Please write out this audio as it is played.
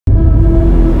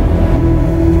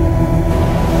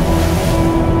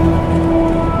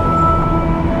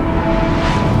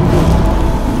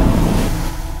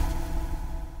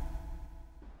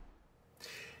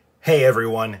Hey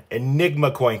everyone,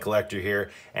 EnigmaCoinCollector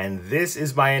here, and this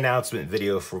is my announcement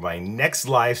video for my next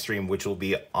live stream, which will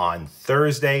be on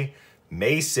Thursday,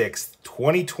 May 6th,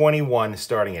 2021,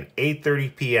 starting at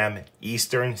 8:30 p.m.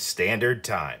 Eastern Standard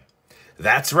Time.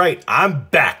 That's right, I'm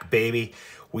back, baby.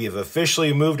 We have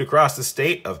officially moved across the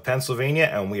state of Pennsylvania,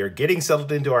 and we are getting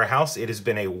settled into our house. It has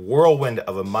been a whirlwind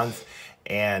of a month,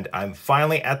 and I'm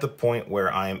finally at the point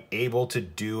where I am able to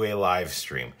do a live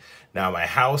stream. Now, my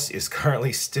house is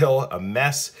currently still a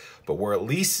mess, but we're at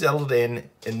least settled in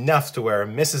enough to where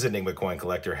Mrs.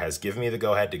 EnigmaCoinCollector has given me the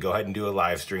go-ahead to go ahead and do a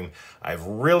live stream. I've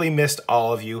really missed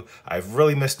all of you. I've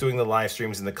really missed doing the live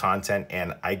streams and the content,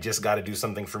 and I just got to do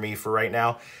something for me for right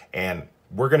now. And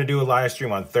we're going to do a live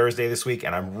stream on Thursday this week,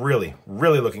 and I'm really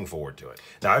looking forward to it.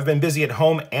 Now, I've been busy at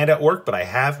home and at work, but I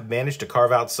have managed to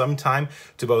carve out some time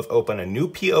to both open a new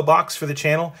P.O. box for the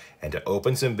channel and to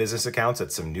open some business accounts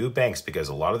at some new banks, because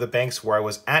a lot of the banks where I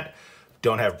was at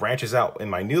don't have branches out in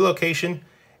my new location,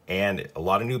 and a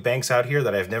lot of new banks out here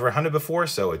that I've never hunted before,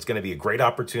 so it's going to be a great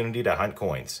opportunity to hunt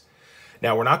coins.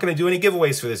 Now, we're not going to do any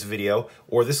giveaways for this video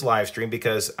or this live stream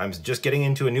because I'm just getting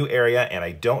into a new area and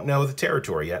I don't know the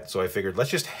territory yet. So I figured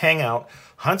let's just hang out,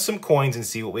 hunt some coins, and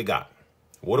see what we got.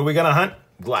 What are we going to hunt?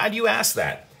 Glad you asked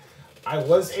that. I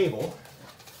was able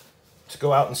to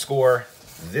go out and score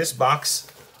this box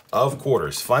of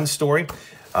quarters. Fun story.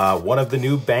 One of the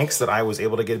new banks that I was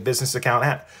able to get a business account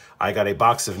at, I got a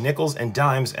box of nickels and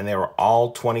dimes, and they were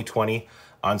all 2020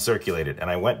 uncirculated. And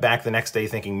I went back the next day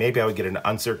thinking maybe I would get an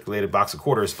uncirculated box of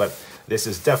quarters, but this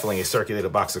is definitely a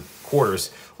circulated box of quarters.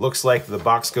 Looks like the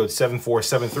box code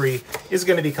 7473 is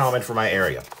going to be common for my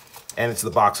area. And it's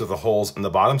the box with the holes in the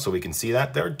bottom, so we can see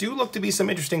that. There do look to be some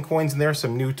interesting coins in there,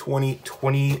 some new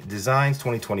 2020 designs,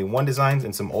 2021 designs,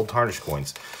 and some old tarnished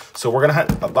coins. So we're going to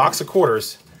hunt a box of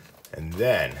quarters, and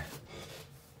then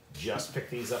just pick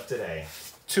these up today.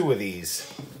 2 of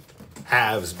these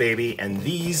halves, baby, and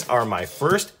these are my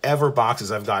first ever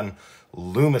boxes I've gotten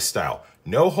Loomis style.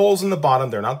 No holes in the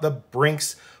bottom. They're not the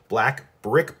Brinks black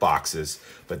brick boxes,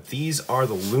 but these are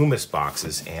the Loomis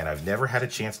boxes, and I've never had a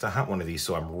chance to hunt one of these,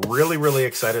 so I'm really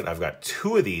excited. I've got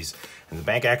 2 of these, and the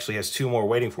bank actually has 2 more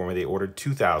waiting for me. They ordered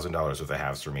 $2,000 worth of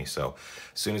halves for me, so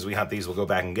as soon as we hunt these, we'll go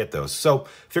back and get those. So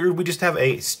figured we just have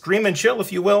a stream and chill,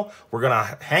 if you will. We're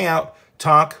gonna hang out,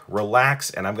 talk,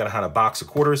 relax, and I'm gonna hunt a box of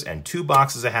quarters and 2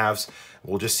 boxes of halves.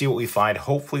 We'll just see what we find.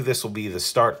 Hopefully this will be the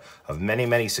start of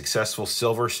many successful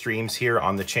silver streams here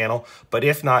on the channel. But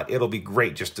if not, it'll be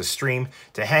great just to stream,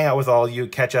 to hang out with all of you,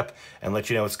 catch up, and let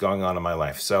you know what's going on in my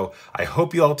life. So I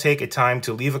hope you all take a time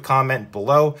to leave a comment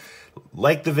below,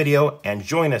 like the video, and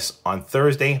join us on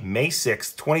Thursday, May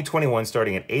 6th, 2021,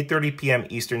 starting at 8:30 p.m.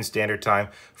 Eastern Standard Time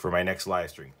for my next live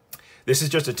stream. This is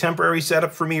just a temporary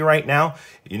setup for me right now.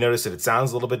 You notice that it sounds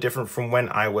a little bit different from when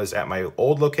I was at my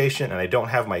old location, and I don't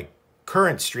have my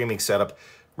current streaming setup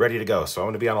ready to go. So I'm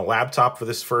going to be on a laptop for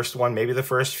this first one, maybe the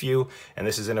first few, and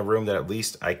this is in a room that at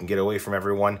least I can get away from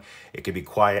everyone. It can be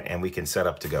quiet and we can set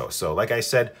up to go. So like I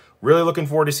said, really looking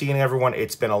forward to seeing everyone.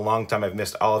 It's been a long time. I've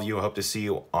missed all of you. I hope to see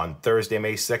you on Thursday,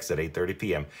 May 6th at 8:30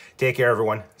 p.m. Take care,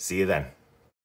 everyone. See you then.